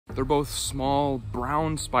They're both small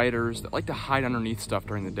brown spiders that like to hide underneath stuff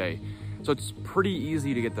during the day. So it's pretty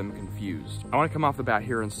easy to get them confused. I want to come off the bat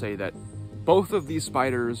here and say that both of these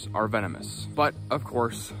spiders are venomous. But of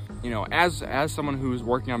course, you know, as someone who's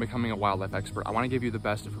working on becoming a wildlife expert, I want to give you the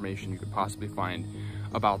best information you could possibly find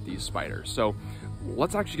about these spiders. So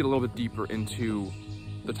let's actually get a little bit deeper into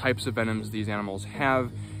the types of venoms these animals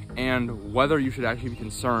have and whether you should actually be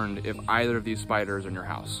concerned if either of these spiders are in your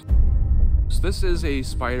house. So this is a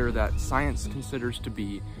spider that science considers to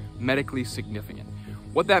be medically significant.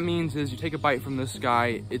 What that means is you take a bite from this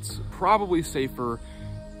guy, it's probably safer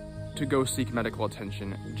to go seek medical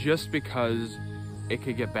attention just because it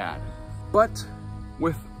could get bad. But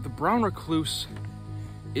with the brown recluse,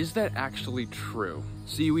 is that actually true?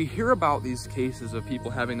 See, we hear about these cases of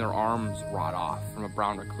people having their arms rot off from a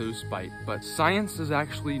brown recluse bite, but science is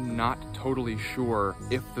actually not totally sure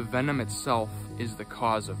if the venom itself is the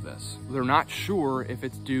cause of this. They're not sure if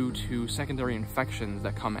it's due to secondary infections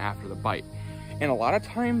that come after the bite. And a lot of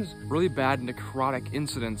times, really bad necrotic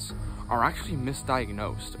incidents are actually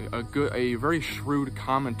misdiagnosed. A very shrewd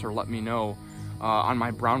commenter let me know on my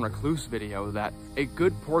brown recluse video that a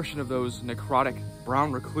good portion of those necrotic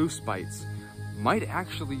brown recluse bites might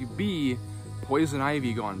actually be poison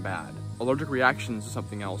ivy gone bad, allergic reactions to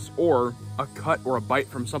something else, or a cut or a bite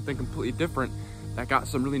from something completely different that got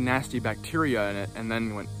some really nasty bacteria in it and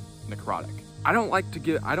then went necrotic. I don't like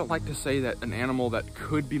to say that an animal that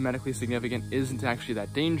could be medically significant isn't actually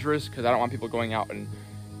that dangerous, because I don't want people going out and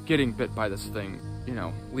getting bit by this thing, you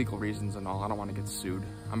know, legal reasons and all. I don't want to get sued.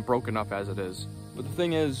 I'm broke enough as it is. But the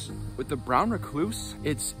thing is, with the brown recluse,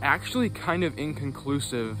 it's actually kind of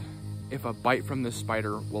inconclusive if a bite from this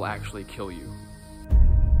spider will actually kill you.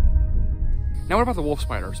 Now what about the wolf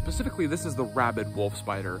spider? Specifically, this is the rabid wolf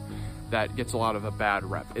spider that gets a lot of a bad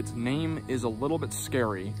rep. Its name is a little bit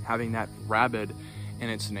scary, having that rabid in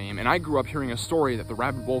its name. And I grew up hearing a story that the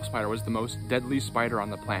rabid wolf spider was the most deadly spider on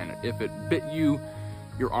the planet. If it bit you,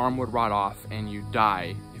 your arm would rot off and you'd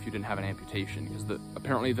die if you didn't have an amputation, because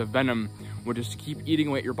apparently the venom would just keep eating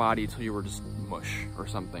away at your body until you were just mush or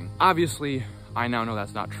something. Obviously, I now know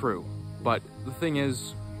that's not true, but the thing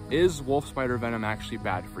is wolf spider venom actually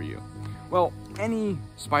bad for you? Well, any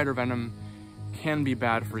spider venom can be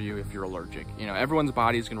bad for you if you're allergic. You know, everyone's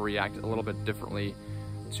body is going to react a little bit differently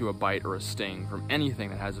to a bite or a sting from anything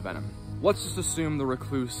that has venom. Let's just assume the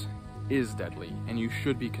recluse is deadly and you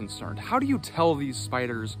should be concerned. How do you tell these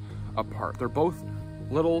spiders apart? They're both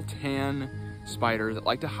little tan spiders that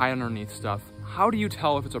like to hide underneath stuff. How do you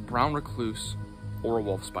tell if it's a brown recluse or a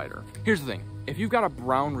wolf spider? Here's the thing. If you've got a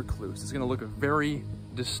brown recluse, it's going to look very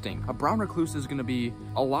distinct. A brown recluse is going to be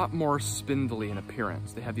a lot more spindly in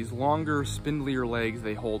appearance. They have these longer, spindlier legs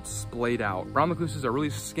they hold splayed out. Brown recluses are really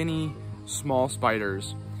skinny, small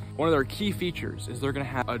spiders. One of their key features is they're going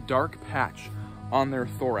to have a dark patch on their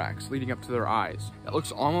thorax leading up to their eyes. It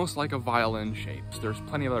looks almost like a violin shape. There's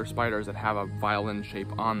plenty of other spiders that have a violin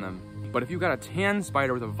shape on them. But if you've got a tan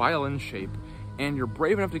spider with a violin shape and you're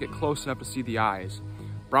brave enough to get close enough to see the eyes,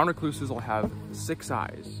 brown recluses will have 6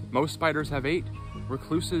 eyes. Most spiders have 8.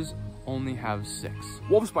 Recluses only have 6.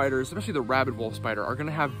 Wolf spiders, especially the rabid wolf spider, are going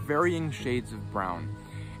to have varying shades of brown.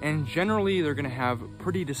 And generally, they're going to have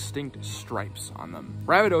pretty distinct stripes on them.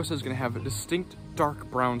 Rabidosa is going to have distinct dark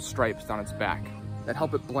brown stripes down its back that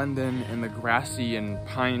help it blend in the grassy and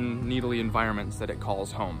pine needly environments that it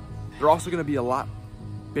calls home. They're also going to be a lot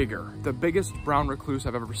bigger. The biggest brown recluse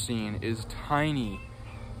I've ever seen is tiny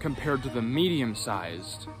compared to the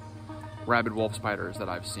medium-sized rabid wolf spiders that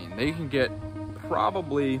I've seen. They can get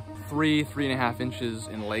probably 3.5 inches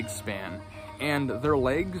in leg span, and their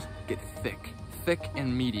legs get thick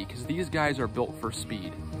and meaty, because these guys are built for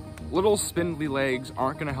speed. Little spindly legs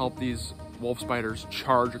aren't going to help these wolf spiders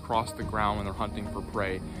charge across the ground when they're hunting for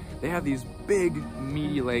prey. They have these big,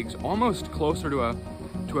 meaty legs, almost closer to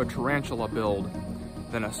a tarantula build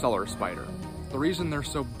than a cellar spider. The reason they're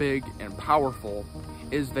so big and powerful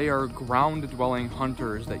is they are ground-dwelling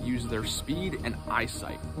hunters that use their speed and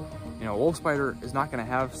eyesight. You know, a wolf spider is not going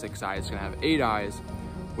to have 6 eyes, it's going to have 8 eyes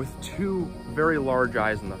with 2 very large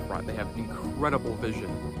eyes in the front. They have incredible vision.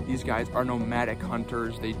 These guys are nomadic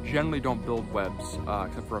hunters. They generally don't build webs,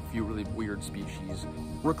 except for a few really weird species.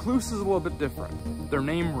 Recluse is a little bit different. Their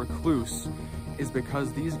name Recluse is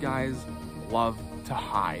because these guys love to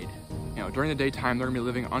hide. You know, during the daytime, they're going to be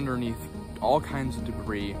living underneath all kinds of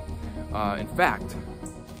debris. In fact,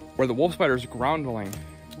 where the wolf spider is ground-dwelling,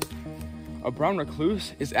 a brown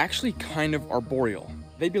recluse is actually kind of arboreal.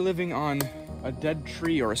 They'd be living on a dead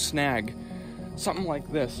tree or a snag, something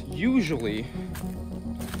like this, usually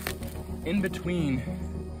in between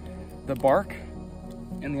the bark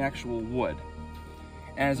and the actual wood.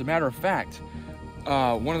 And as a matter of fact,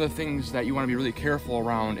 one of the things that you want to be really careful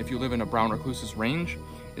around if you live in a brown recluse's range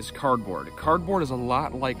is cardboard. Cardboard is a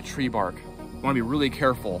lot like tree bark. You want to be really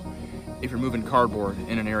careful if you're moving cardboard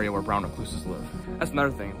in an area where brown recluses live. That's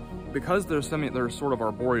another thing. Because they're sort of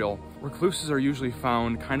arboreal, recluses are usually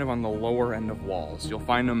found kind of on the lower end of walls. You'll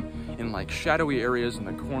find them in like shadowy areas in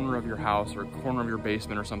the corner of your house or corner of your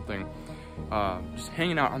basement or something, just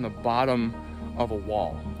hanging out on the bottom of a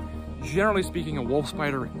wall. Generally speaking, a wolf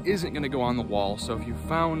spider isn't going to go on the wall, so if you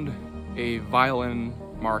found a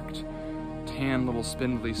violin-marked, tan little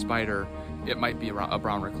spindly spider, it might be a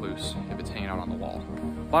brown recluse if it's hanging out on the wall.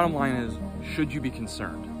 Bottom line is, should you be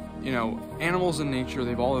concerned? You know, animals in nature,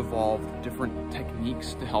 they've all evolved different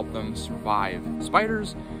techniques to help them survive.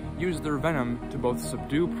 Spiders use their venom to both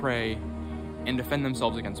subdue prey and defend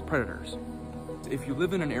themselves against predators. If you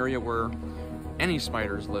live in an area where any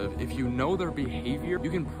spiders live, if you know their behavior,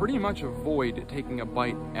 you can pretty much avoid taking a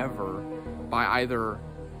bite ever by either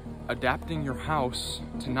adapting your house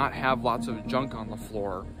to not have lots of junk on the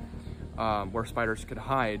floor where spiders could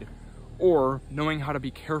hide, or knowing how to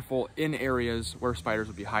be careful in areas where spiders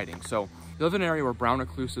would be hiding. So if you live in an area where brown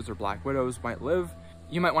recluses or black widows might live,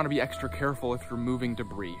 you might want to be extra careful if you're moving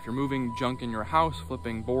debris. If you're moving junk in your house,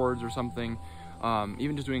 flipping boards or something,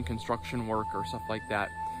 even just doing construction work or stuff like that.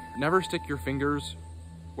 Never stick your fingers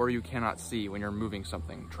where you cannot see when you're moving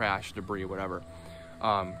something, trash, debris, whatever.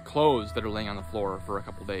 Clothes that are laying on the floor for a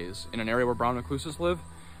couple days. In an area where brown recluses live,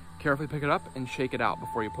 carefully pick it up and shake it out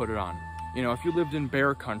before you put it on. You know, if you lived in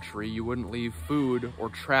bear country, you wouldn't leave food or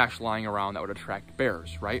trash lying around that would attract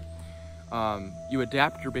bears, right? You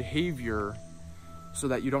adapt your behavior so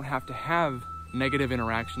that you don't have to have negative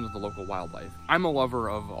interactions with the local wildlife. I'm a lover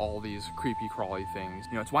of all these creepy crawly things.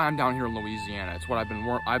 You know, it's why I'm down here in Louisiana. It's what I've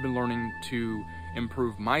been learning to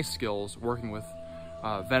improve my skills working with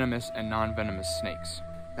venomous and non-venomous snakes.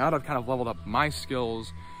 Now that I've kind of leveled up my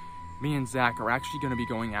skills, me and Zach are actually going to be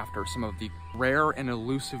going after some of the rare and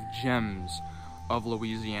elusive gems of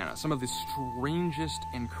Louisiana. Some of the strangest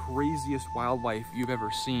and craziest wildlife you've ever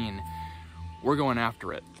seen. We're going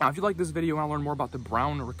after it. Now, if you like this video and want to learn more about the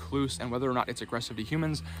brown recluse and whether or not it's aggressive to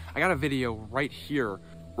humans, I got a video right here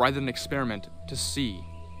where I did an experiment to see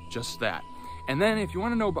just that. And then if you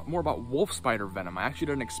want to know more about wolf spider venom, I actually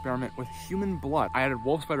did an experiment with human blood. I added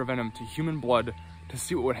wolf spider venom to human blood to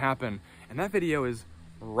see what would happen. And that video is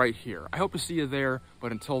right here. I hope to see you there,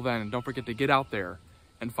 but until then, don't forget to get out there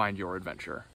and find your adventure.